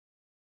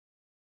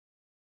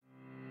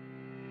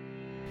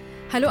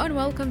Hello and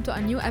welcome to a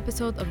new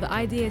episode of the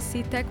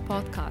IDSC Tech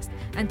podcast.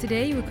 And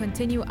today we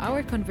continue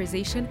our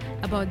conversation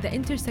about the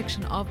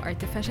intersection of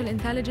artificial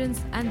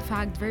intelligence and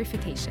fact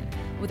verification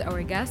with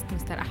our guest,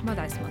 Mr. Ahmed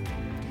Esmat.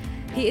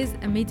 He is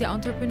a media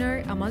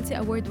entrepreneur, a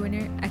multi-award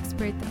winner,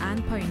 expert,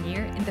 and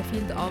pioneer in the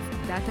field of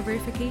data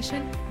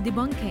verification,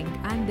 debunking,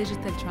 and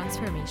digital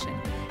transformation.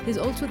 He's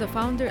also the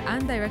founder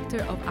and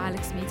director of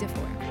Alex Media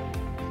Forum.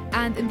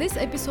 And in this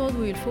episode,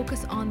 we will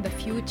focus on the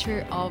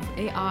future of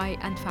AI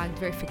and fact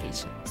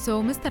verification.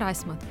 So, Mr.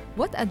 Esmat,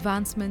 what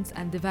advancements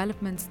and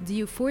developments do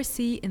you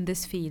foresee in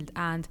this field,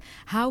 and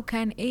how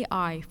can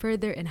AI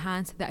further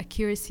enhance the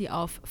accuracy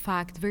of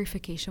fact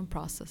verification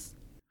process?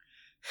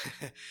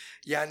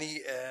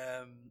 Actually,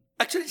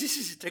 this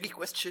is a tricky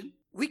question.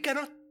 We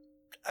cannot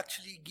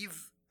actually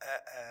give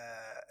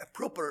a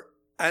proper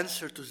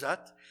answer to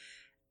that.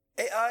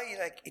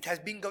 AI, it has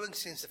been going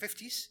since the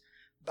 50s.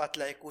 But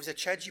with the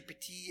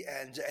ChatGPT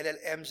and the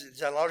LLMs,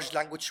 the large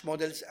language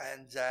models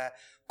and the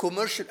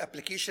commercial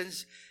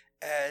applications,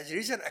 there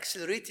is an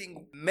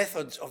accelerating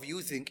methods of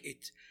using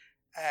it.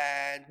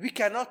 And we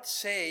cannot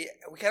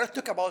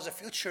talk about the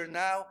future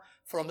now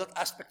from that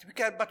aspect. We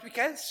can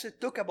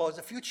talk about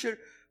the future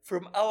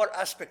from our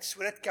aspects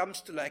when it comes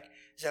to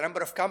the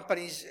number of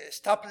companies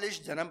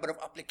established, the number of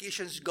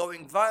applications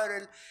going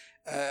viral.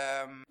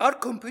 Are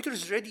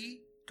computers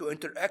ready to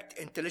interact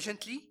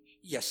intelligently?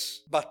 Yes.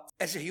 But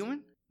as a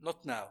human?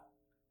 Not now.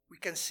 We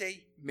can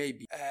say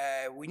maybe.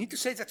 We need to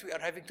say that we are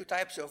having two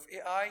types of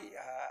AI.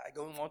 I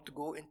don't want to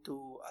go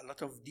into a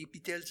lot of deep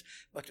details,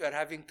 but we are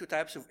having two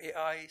types of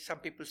AI. Some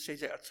people say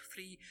they are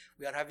three.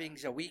 We are having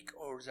the weak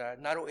or the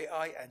narrow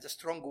AI and the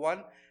strong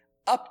one.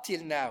 Up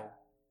till now,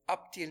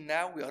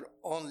 we are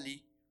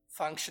only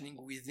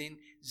functioning within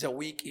the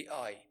weak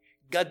AI.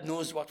 God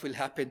knows what will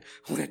happen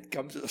when it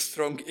comes to the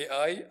strong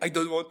AI. I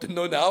don't want to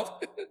know now.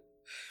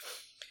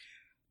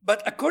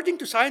 But according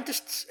to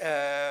scientists,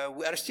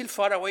 we are still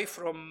far away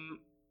from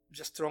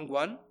the strong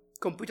one.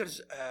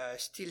 Computers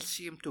still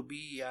seem to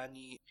be,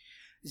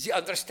 they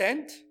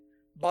understand,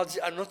 but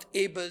they are not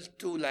able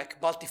to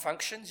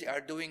multifunction. They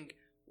are doing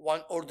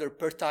one order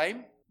per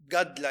time.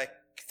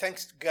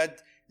 Thanks to God,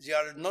 they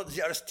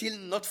are still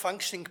not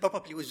functioning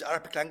properly with the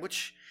Arabic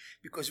language,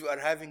 because we are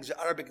having the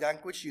Arabic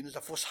language,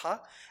 the Fusha,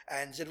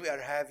 and then we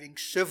are having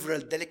several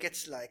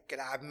delegates like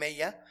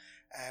Al-Ammiya.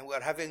 And we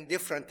are having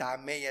different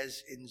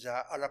Ammiyas in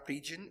the Arab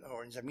region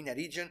or in the MENA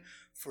region,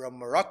 from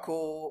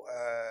Morocco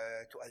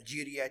to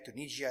Algeria,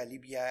 Tunisia,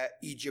 Libya,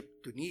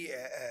 Egypt,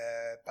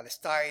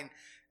 Palestine.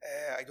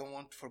 I don't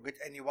want to forget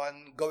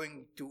anyone.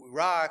 Going to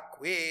Iraq,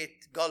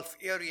 Kuwait, Gulf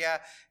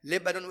area,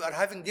 Lebanon. We are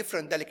having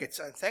different delegates.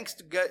 And thanks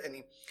to God,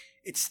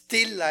 it's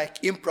still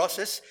in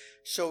process.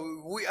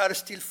 So we are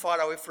still far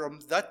away from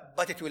that,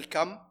 but it will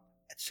come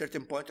at a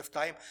certain point of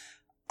time.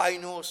 I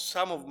know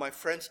some of my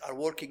friends are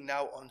working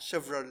now on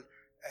several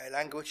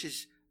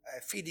languages,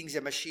 feeding the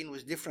machine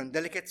with different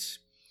delegates.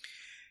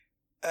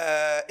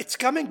 It's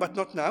coming, but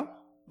not now.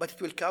 But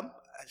it will come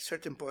at a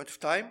certain point of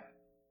time.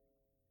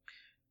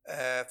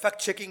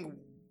 Fact-checking,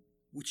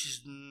 which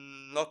is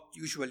not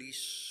usually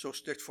so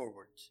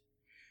straightforward.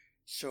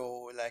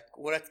 So,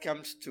 when it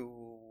comes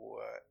to,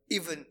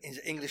 even in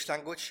the English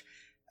language,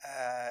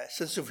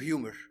 sense of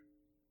humor,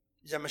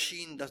 the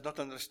machine does not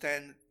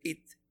understand it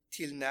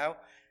till now.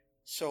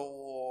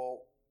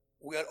 So,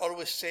 we are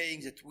always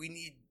saying that we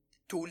need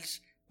tools,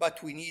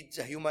 but we need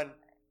the human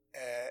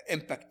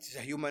impact,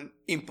 the human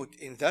input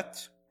in that.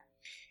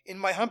 In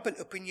my humble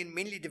opinion,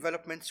 mainly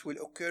developments will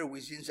occur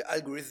within the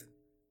algorithm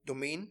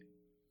domain,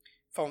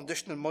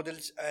 foundational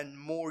models, and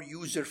more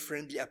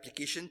user-friendly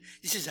application.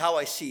 This is how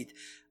I see it.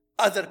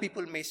 Other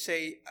people may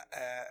say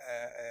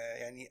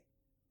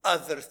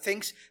other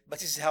things, but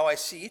this is how I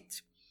see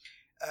it.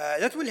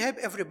 That will help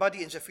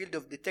everybody in the field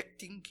of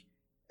detecting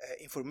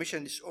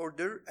information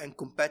disorder and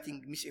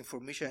combating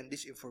misinformation and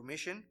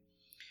disinformation.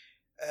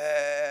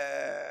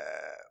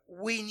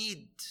 We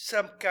need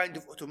some kind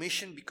of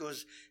automation,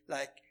 because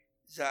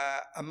the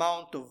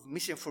amount of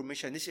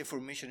misinformation,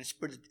 disinformation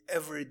spread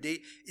every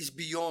day is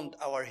beyond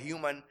our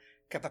human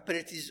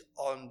capabilities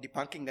on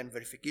debunking and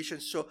verification.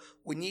 So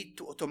we need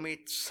to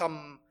automate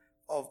some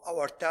of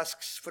our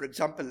tasks, for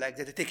example,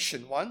 the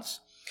detection ones.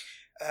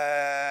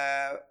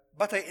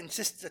 But I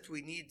insist that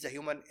we need the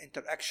human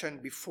interaction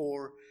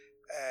before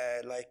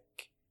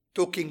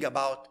talking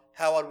about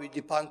how are we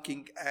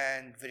debunking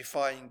and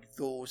verifying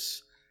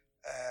those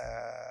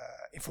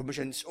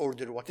information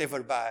disorder,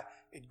 whatever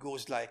it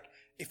goes,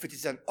 if it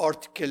is an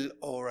article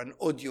or an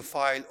audio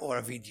file or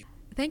a video.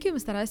 Thank you,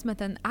 Mr. Esmat.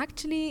 And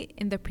actually,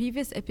 in the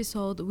previous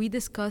episode, we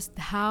discussed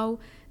how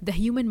the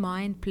human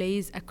mind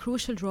plays a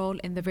crucial role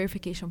in the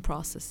verification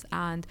process.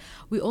 And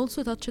we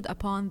also touched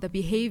upon the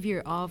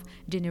behavior of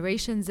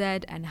Generation Z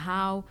and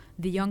how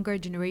the younger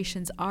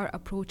generations are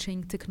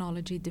approaching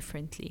technology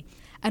differently.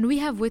 And we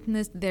have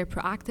witnessed their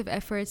proactive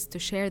efforts to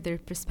share their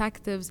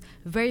perspectives,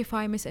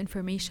 verify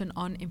misinformation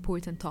on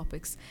important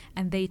topics,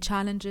 and they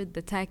challenged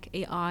the tech,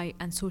 AI,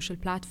 and social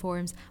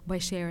platforms by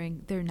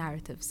sharing their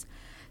narratives.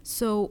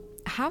 So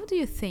how do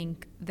you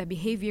think the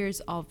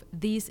behaviors of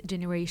these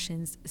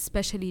generations,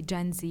 especially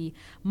Gen Z,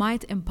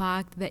 might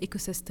impact the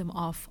ecosystem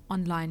of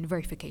online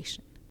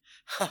verification?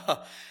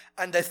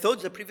 And I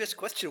thought the previous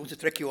question was a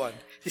tricky one.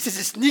 This is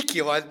a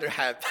sneaky one,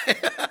 perhaps.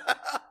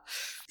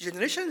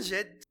 Generation Z,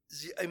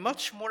 they are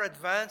much more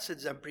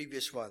advanced than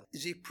previous one.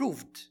 They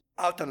proved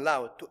out and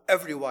loud to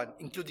everyone,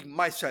 including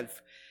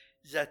myself,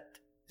 that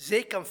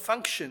they can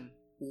function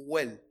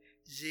well.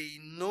 They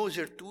know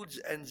their tools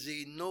and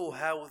they know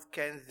how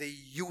can they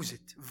use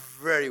it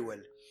very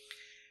well.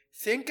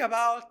 Think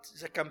about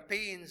the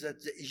campaigns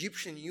that the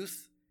Egyptian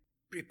youth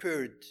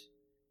prepared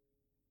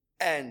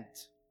and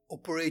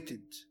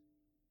operated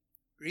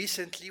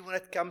recently when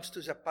it comes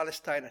to the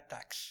Palestine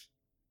attacks.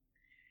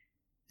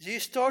 They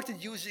started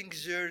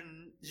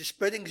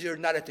spreading their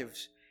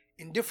narratives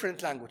in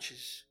different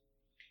languages,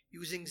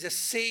 using the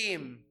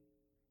same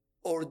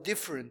or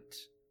different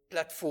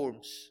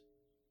platforms.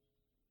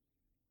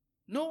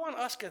 No one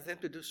asked them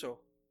to do so.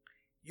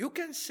 You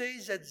can say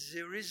that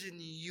there is a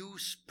new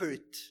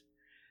spirit.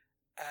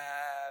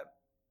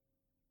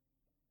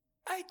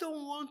 I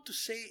don't want to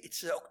say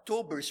it's the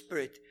October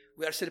spirit.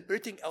 We are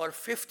celebrating our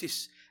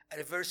 50th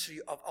anniversary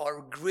of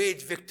our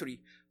great victory,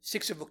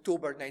 6th of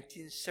October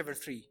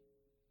 1973.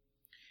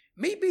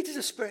 Maybe it is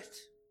a spirit.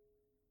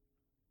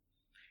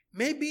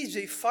 Maybe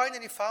they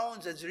finally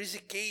found that there is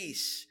a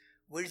case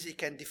where they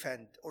can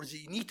defend or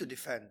they need to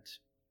defend.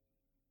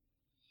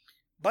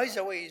 By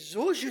the way,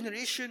 those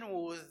generation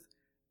was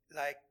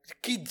like the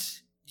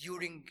kids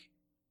during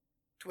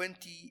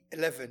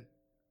 2011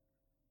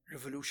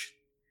 revolution.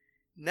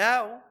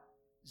 Now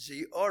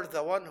they are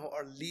the one who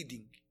are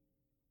leading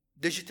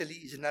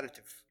digitally the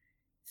narrative.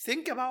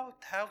 Think about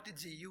how did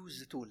they use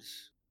the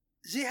tools.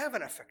 They have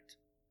an effect,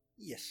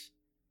 yes,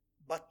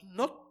 but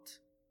not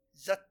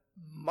that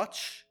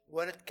much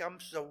when it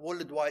comes to the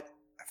worldwide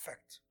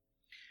effect.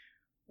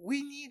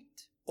 We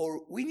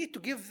need to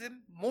give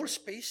them more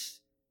space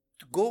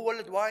to go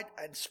worldwide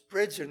and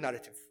spread their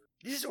narrative.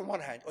 This is on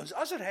one hand. On the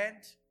other hand,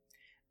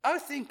 I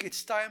think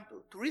it's time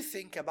to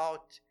rethink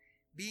about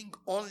being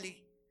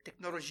only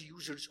technology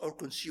users or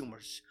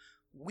consumers.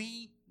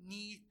 We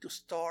need to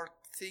start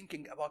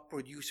thinking about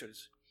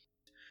producers.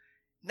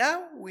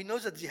 Now we know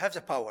that they have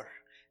the power.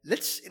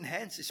 Let's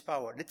enhance this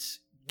power. Let's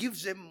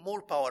give them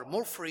more power,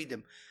 more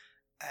freedom.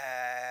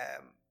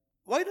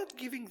 Why not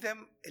giving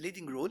them a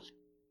leading role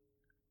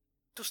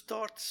to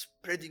start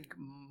spreading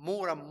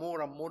more and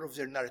more and more of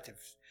their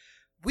narratives?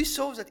 We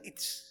saw that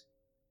it's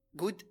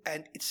good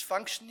and it's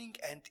functioning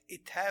and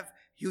it have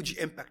huge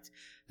impact.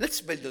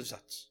 Let's build on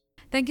that.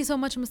 Thank you so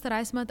much, Mr.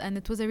 Esmat, and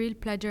it was a real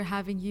pleasure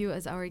having you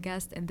as our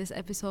guest in this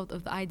episode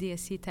of the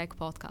IDSC Tech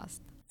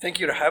podcast. Thank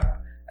you, Rahab.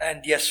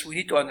 And yes, we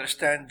need to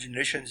understand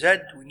Generation Z.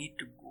 We need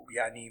to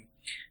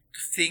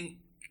think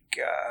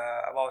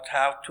about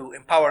how to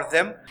empower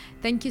them.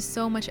 Thank you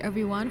so much,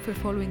 everyone, for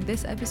following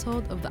this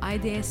episode of the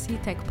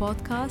IDSC Tech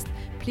podcast.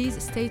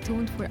 Please stay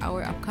tuned for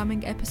our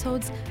upcoming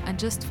episodes and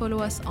just follow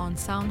us on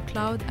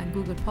SoundCloud and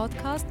Google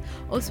Podcast.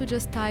 Also,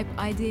 just type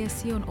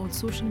IDSC on all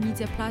social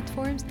media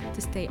platforms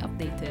to stay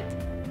updated.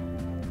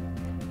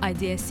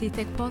 IDSC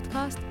Tech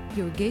podcast,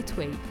 your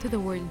gateway to the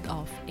world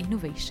of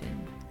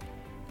innovation.